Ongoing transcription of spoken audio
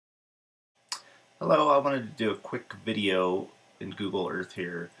Hello, I wanted to do a quick video in Google Earth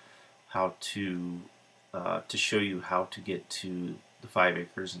here, how to show you how to get to the 5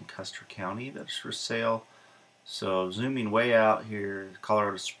 acres in Custer County that's for sale. So zooming way out here,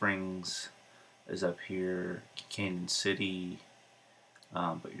 Colorado Springs is up here, Canyon City,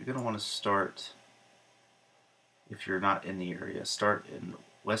 but you're going to want to start, if you're not in the area, start in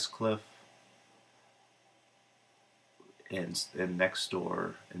Westcliff and next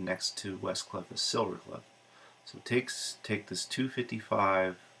door and next to Westcliff is Silvercliff. So take this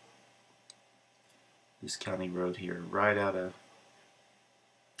 255, this county road here, right out of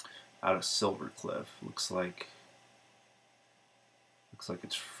Silvercliff. Looks like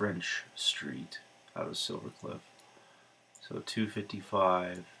it's French Street out of Silvercliff. So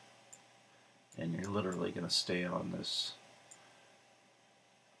 255, and you're literally going to stay on this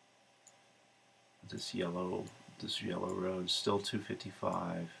yellow road. Still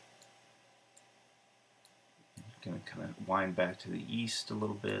 255. Going to kind of wind back to the east a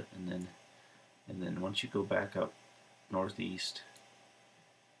little bit, and then once you go back up northeast,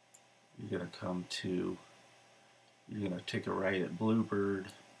 you're going to take a right at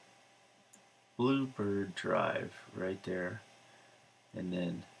Bluebird Drive right there, and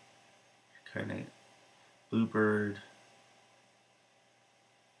then kind of Bluebird,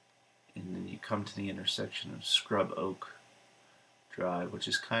 and then you come to the intersection of Scrub Oak Drive, which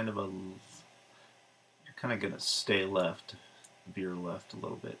is kind of going to stay left, veer left a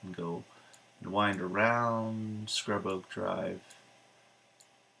little bit, and go and wind around Scrub Oak Drive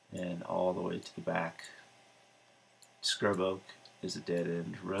and all the way to the back. Scrub Oak is a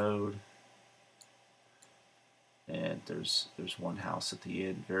dead-end road, and there's one house at the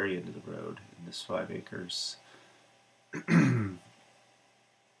end, very end of the road in this 5 acres.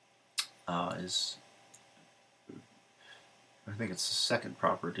 I think it's the second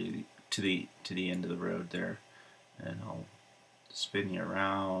property to the end of the road there, and I'll spin you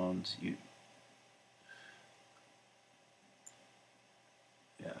around.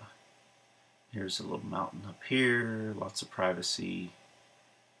 Yeah, here's a little mountain up here, lots of privacy.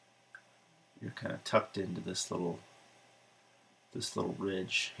 You're kind of tucked into this little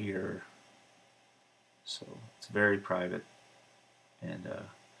ridge here, so it's very private, and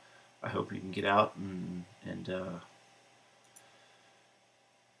I hope you can get out and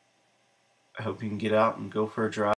I hope you can get out and go for a drive.